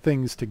link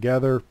things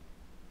together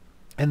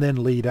and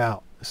then lead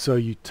out. So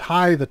you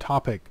tie the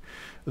topic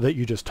that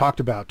you just talked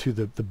about to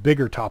the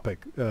bigger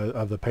topic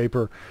of the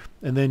paper,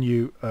 and then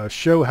you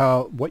show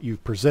how what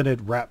you've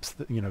presented wraps,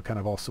 kind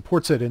of all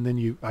supports it, and then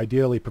you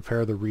ideally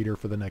prepare the reader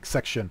for the next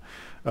section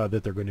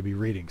that they're going to be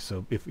reading.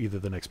 So if either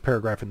the next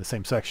paragraph in the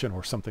same section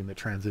or something that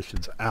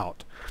transitions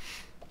out.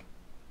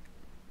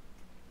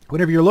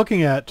 Whenever you're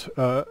looking at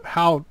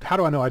how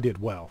do I know I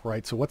did well,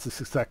 right? So what's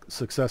the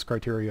success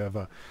criteria of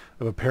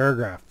a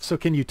paragraph? So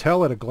can you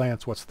tell at a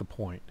glance what's the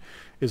point?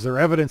 Is there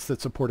evidence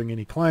that's supporting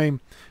any claim?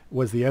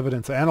 Was the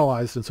evidence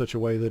analyzed in such a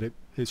way that it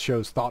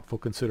shows thoughtful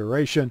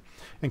consideration?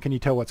 And can you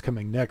tell what's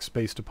coming next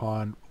based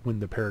upon when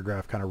the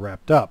paragraph kind of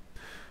wrapped up?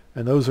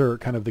 And those are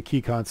kind of the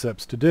key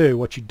concepts to do.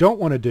 What you don't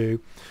want to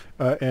do,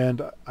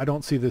 and I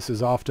don't see this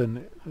as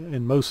often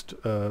in most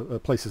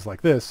places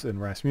like this in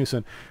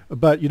Rasmussen,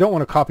 but you don't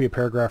want to copy a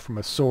paragraph from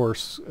a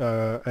source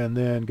and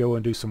then go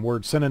and do some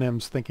word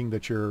synonyms thinking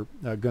that you're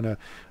going to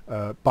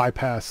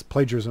bypass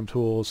plagiarism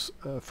tools,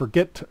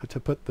 forget to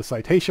put the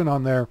citation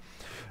on there,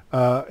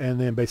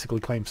 and then basically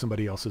claim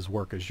somebody else's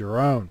work as your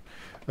own.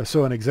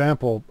 So an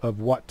example of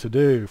what to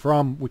do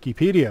from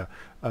Wikipedia,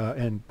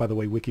 and by the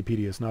way,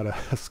 Wikipedia is not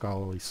a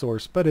scholarly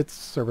source, but it's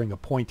serving a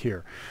point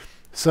here.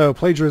 So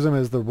plagiarism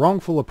is the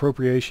wrongful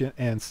appropriation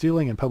and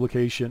stealing and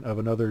publication of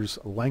another's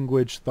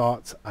language,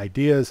 thoughts,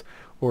 ideas,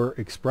 or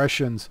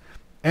expressions,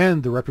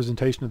 and the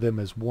representation of them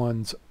as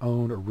one's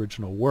own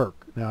original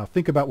work. Now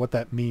think about what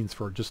that means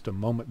for just a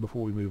moment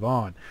before we move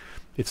on.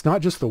 It's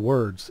not just the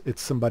words,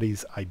 it's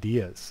somebody's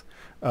ideas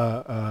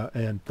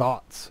and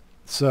thoughts.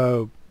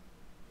 So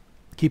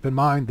keep in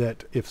mind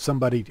that if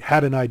somebody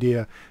had an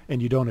idea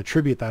and you don't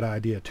attribute that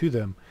idea to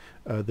them,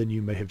 then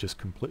you may have just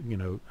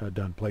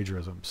done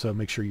plagiarism. So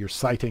make sure you're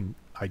citing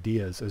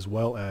ideas as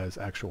well as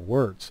actual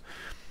words.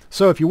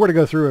 So if you were to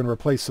go through and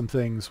replace some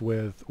things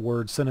with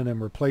word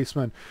synonym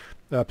replacement,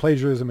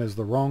 plagiarism is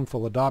the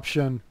wrongful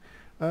adoption.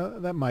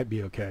 That might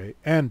be okay.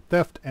 And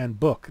theft and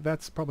book,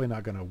 that's probably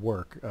not going to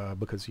work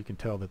because you can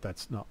tell that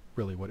that's not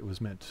really what it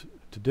was meant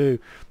to do.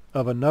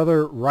 Of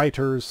another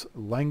writer's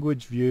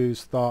language,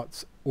 views,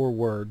 thoughts, or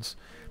words,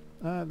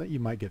 that you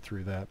might get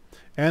through that.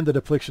 And the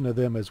depiction of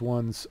them as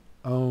one's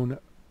own,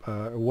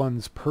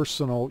 one's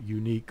personal,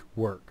 unique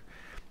work.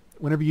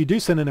 Whenever you do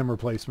synonym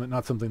replacement,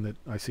 not something that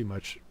I see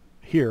much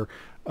here,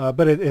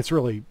 but it's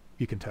really,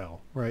 you can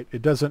tell, right?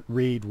 It doesn't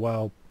read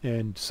well,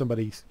 and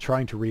somebody's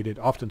trying to read it.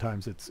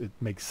 Oftentimes it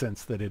makes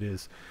sense that it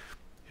is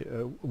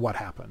what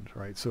happened,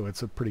 right? So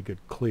it's a pretty good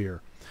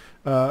clear.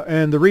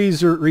 And the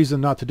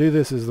reason not to do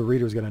this is the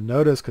reader is going to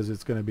notice because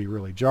it's going to be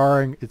really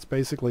jarring. It's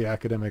basically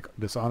academic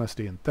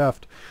dishonesty and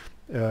theft.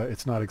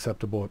 It's not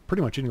acceptable at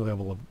pretty much any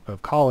level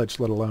of college,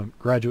 let alone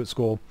graduate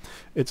school.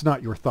 It's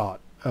not your thought.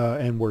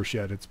 And worse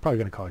yet, it's probably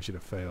going to cause you to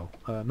fail.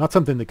 Not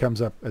something that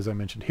comes up, as I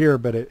mentioned here,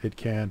 but it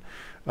can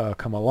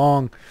come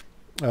along.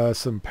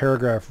 Some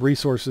paragraph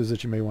resources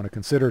that you may want to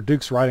consider.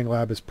 Duke's Writing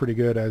Lab is pretty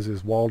good, as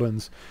is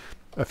Walden's.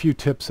 A few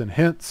tips and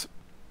hints.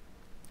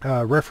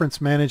 Reference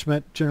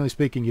management, generally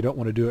speaking, you don't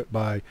want to do it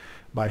by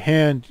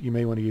hand. You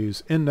may want to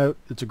use EndNote.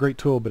 It's a great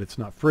tool, but it's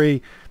not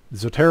free.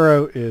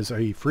 Zotero is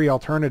a free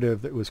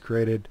alternative that was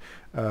created,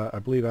 I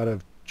believe, out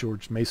of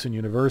George Mason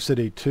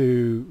University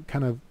to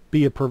kind of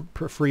be a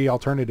free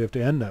alternative to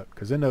EndNote,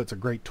 because EndNote's a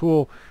great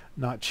tool,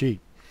 not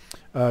cheap.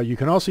 You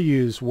can also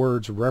use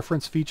Word's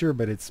reference feature,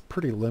 but it's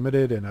pretty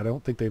limited, and I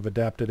don't think they've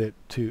adapted it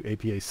to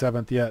APA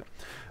 7th yet.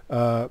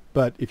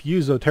 But if you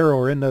use Zotero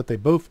or EndNote, they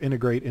both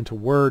integrate into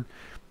Word.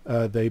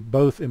 They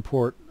both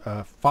import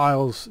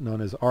files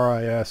known as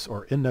RIS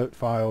or EndNote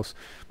files,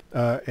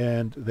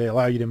 and they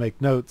allow you to make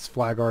notes,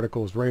 flag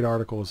articles, rate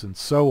articles, and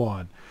so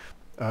on.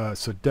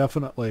 So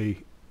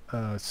definitely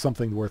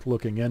something worth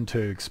looking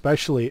into,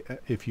 especially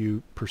if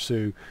you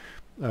pursue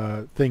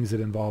things that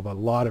involve a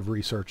lot of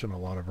research and a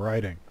lot of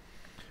writing.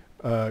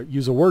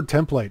 Use a Word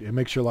template. It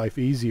makes your life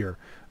easier.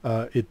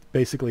 It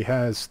basically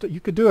has, you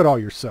could do it all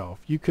yourself.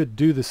 You could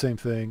do the same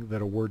thing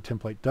that a Word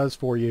template does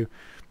for you,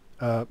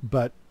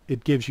 but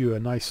it gives you a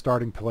nice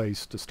starting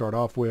place to start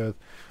off with.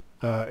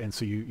 And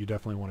so you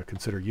definitely want to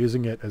consider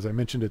using it. As I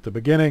mentioned at the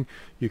beginning,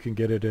 you can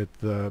get it at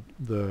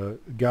the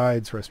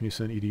guides,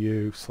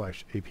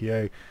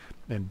 rasmussen.edu/APA,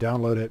 and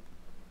download it.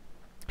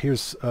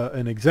 Here's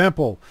an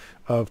example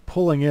of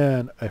pulling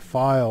in a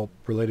file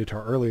related to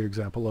our earlier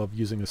example of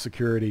using a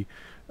security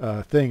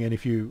thing. And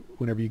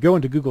whenever you go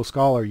into Google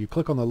Scholar, you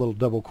click on the little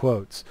double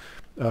quotes,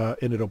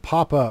 and it'll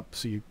pop up.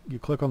 So you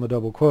click on the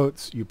double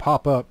quotes, you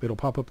pop up, it'll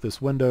pop up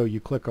this window, you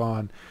click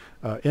on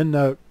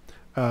EndNote,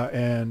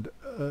 and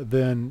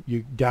then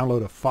you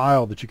download a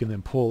file that you can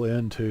then pull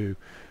into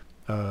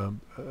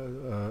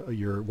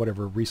your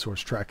whatever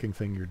resource tracking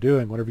thing you're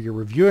doing. Whenever you're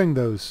reviewing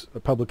those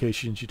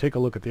publications, you take a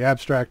look at the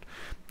abstract,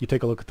 you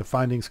take a look at the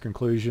findings,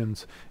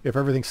 conclusions. If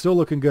everything's still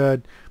looking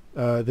good,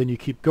 then you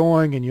keep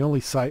going and you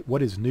only cite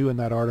what is new in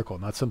that article,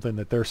 not something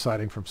that they're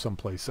citing from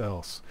someplace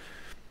else.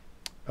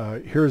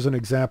 Here's an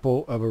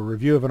example of a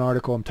review of an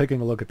article. I'm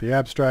taking a look at the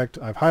abstract.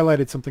 I've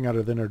highlighted something out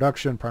of the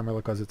introduction,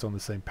 primarily because it's on the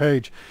same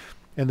page,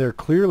 and they're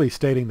clearly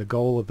stating the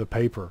goal of the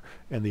paper.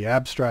 And the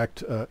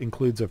abstract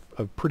includes a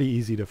pretty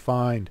easy to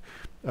find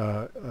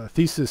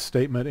thesis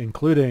statement,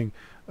 including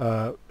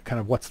kind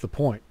of what's the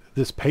point.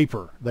 This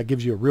paper, that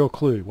gives you a real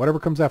clue. Whatever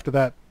comes after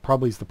that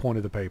probably is the point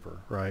of the paper,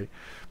 right?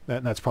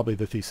 And that's probably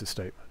the thesis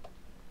statement.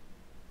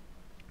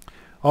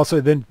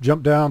 Also, then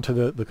jump down to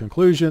the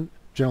conclusion.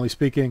 Generally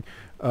speaking,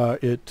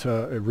 it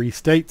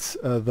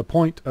restates the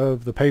point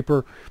of the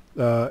paper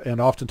and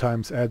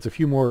oftentimes adds a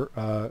few more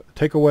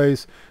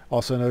takeaways.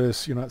 Also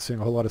notice you're not seeing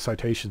a whole lot of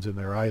citations in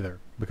there either,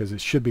 because it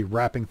should be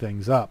wrapping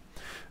things up.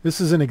 This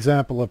is an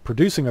example of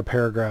producing a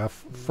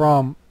paragraph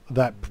from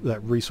that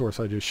resource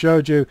I just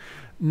showed you.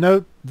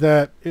 Note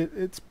that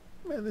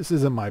this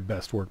isn't my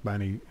best work by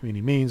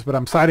any means, but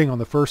I'm citing on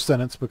the first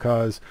sentence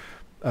because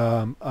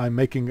I'm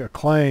making a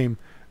claim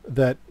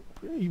that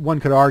one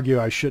could argue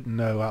I shouldn't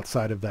know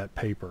outside of that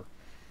paper.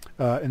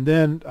 And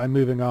then I'm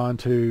moving on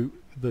to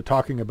the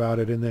talking about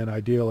it, and then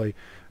ideally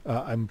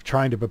I'm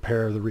trying to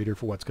prepare the reader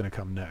for what's going to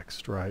come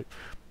next, right?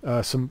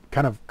 Some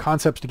kind of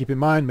concepts to keep in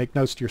mind. Make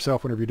notes to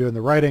yourself whenever you're doing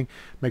the writing.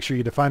 Make sure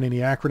you define any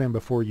acronym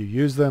before you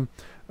use them.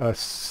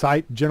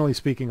 Cite, generally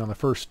speaking, on the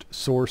first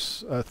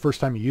source. First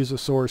time you use a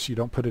source, you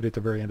don't put it at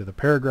the very end of the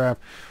paragraph.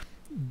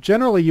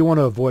 Generally, you want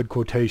to avoid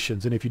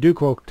quotations, and if you do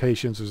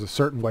quotations, there's a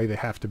certain way they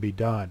have to be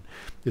done.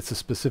 It's a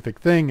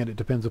specific thing, and it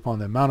depends upon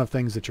the amount of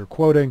things that you're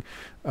quoting.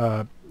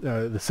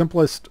 The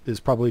simplest is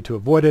probably to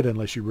avoid it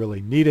unless you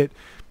really need it.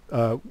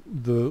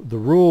 The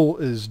rule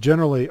is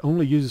generally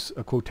only use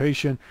a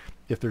quotation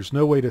if there's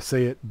no way to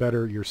say it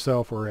better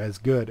yourself or as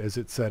good as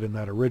it said in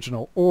that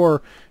original,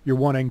 or you're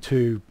wanting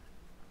to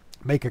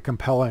make a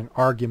compelling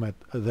argument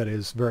that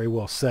is very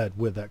well said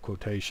with that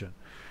quotation.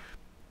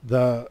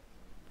 The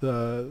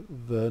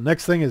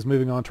next thing is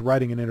moving on to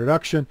writing an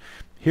introduction.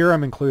 Here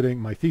I'm including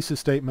my thesis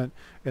statement,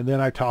 and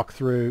then I talk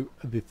through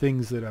the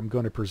things that I'm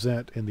going to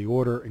present in the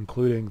order,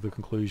 including the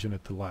conclusion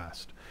at the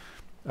last.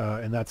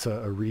 And that's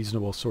a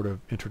reasonable sort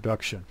of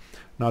introduction.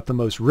 Not the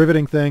most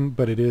riveting thing,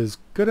 but it is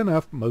good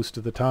enough most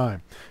of the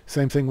time.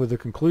 Same thing with the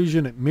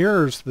conclusion. It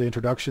mirrors the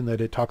introduction that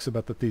it talks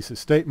about the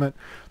thesis statement,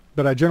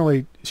 but I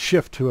generally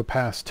shift to a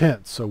past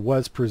tense, so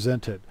was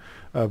presented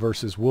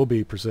versus will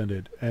be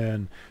presented,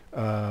 and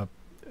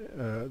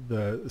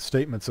the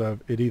statements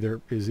of it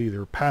is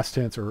either past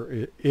tense or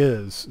it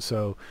is,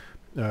 so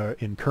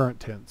in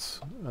current tense.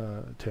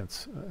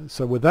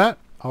 So with that,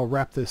 I'll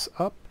wrap this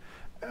up.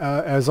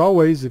 As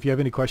always, if you have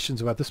any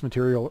questions about this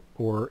material,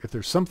 or if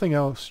there's something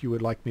else you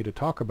would like me to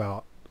talk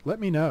about, let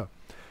me know.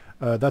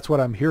 That's what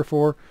I'm here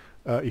for.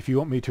 If you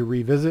want me to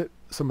revisit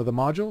some of the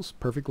modules,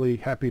 perfectly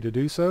happy to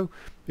do so.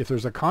 If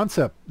there's a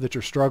concept that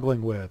you're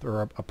struggling with,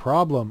 or a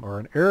problem or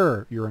an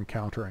error you're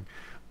encountering,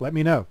 let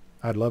me know.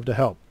 I'd love to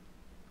help.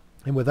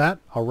 And with that,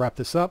 I'll wrap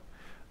this up.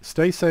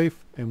 Stay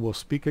safe, and we'll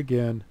speak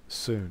again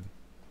soon.